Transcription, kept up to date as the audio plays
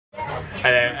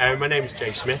Hello, my name is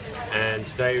Jay Smith, and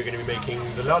today we're going to be making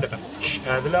the Larder Batch.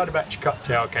 The Larder Batch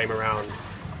cocktail came around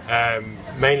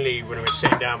mainly when we were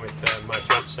sitting down with my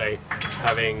fiance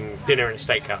having dinner in a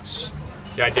steakhouse.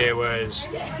 The idea was,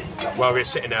 while we were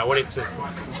sitting there, I wanted to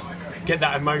get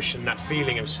that emotion, that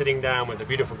feeling of sitting down with a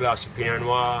beautiful glass of Pinot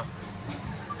Noir,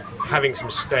 having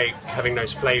some steak, having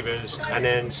those flavours, and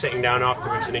then sitting down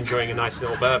afterwards and enjoying a nice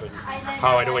little bourbon.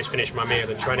 How I'd always finish my meal,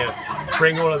 and trying to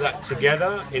bring all of that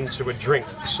together into a drink.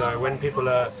 So when people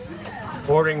are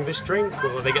ordering this drink,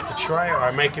 or they get to try it, or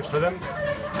I make it for them,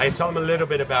 I tell them a little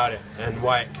bit about it and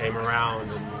why it came around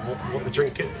and what the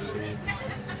drink is. And,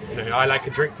 you know, I like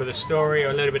a drink with a story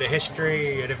or a little bit of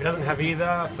history, and if it doesn't have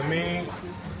either, for me,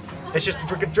 it's just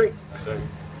a drink. So,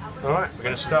 all right, we're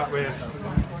going to start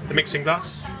with the mixing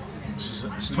glass. It's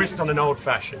a twist on an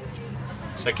old-fashioned,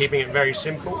 so keeping it very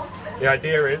simple. The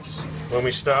idea is, when we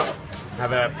start,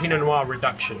 have a Pinot Noir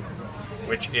reduction,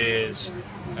 which is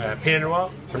Pinot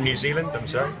Noir from New Zealand, I'm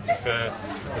sorry, for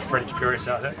the French purists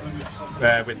out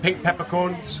there, with pink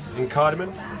peppercorns and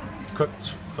cardamom,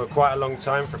 cooked for quite a long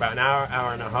time, for about an hour,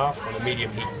 hour and a half on a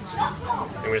medium heat.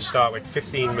 And we're going to start with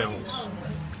 15 mils.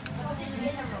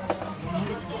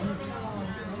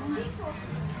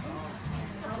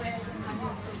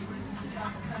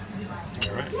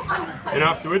 And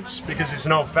afterwards, because it's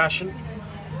an old-fashioned,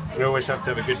 you always have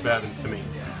to have a good bourbon for me.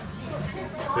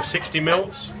 So 60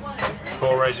 mils,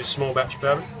 4 roses small batch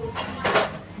bourbon.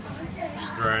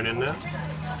 Just thrown in there.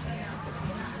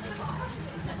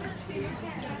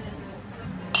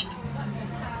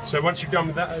 So once you've done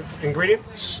with that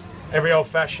ingredients, every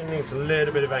old-fashioned needs a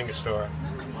little bit of Angostura.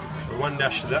 So 1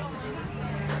 dash of that.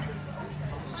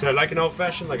 So like an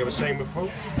old-fashioned, like I was saying before,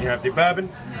 you have the bourbon,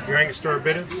 your Angostura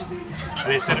bitters,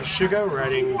 and instead of sugar, we're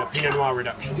adding the Pinot Noir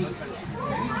reduction.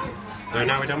 So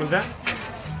now we're done with that.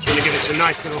 Just want to give this a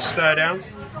nice little stir down.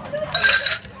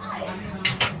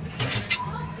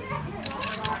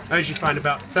 I usually find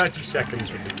about 30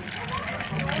 seconds with it,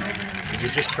 because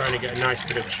you're just trying to get a nice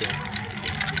bit of chill.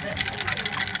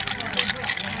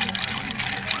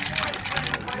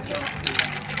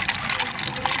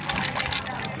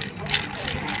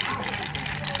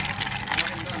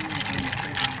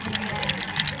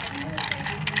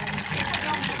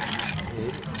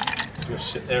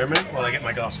 Just sit there a minute while I get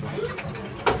my glass full.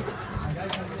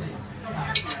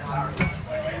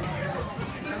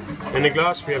 In the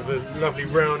glass we have a lovely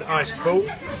round ice bowl.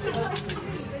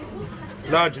 The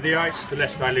larger the ice, the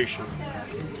less dilution.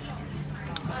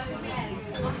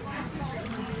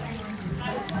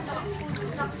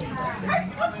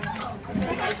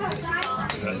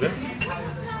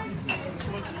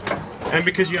 And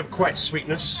because you have quite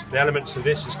sweetness, the elements of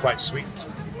this is quite sweet,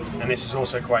 and this is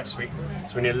also quite sweet.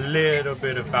 So we need a little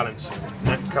bit of balance. And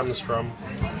that comes from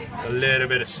a little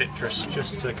bit of citrus,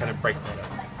 just to kind of break that up.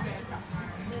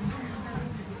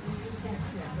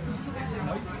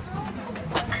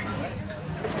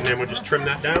 And then we'll just trim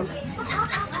that down,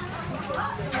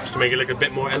 just to make it look a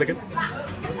bit more elegant.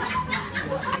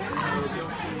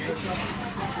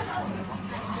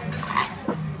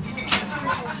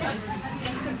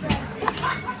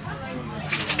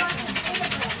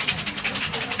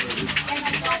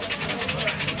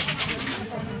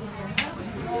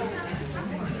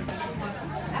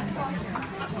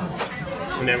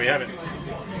 And there we have it.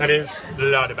 That is the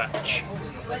Larder Batch.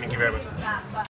 Thank you very much.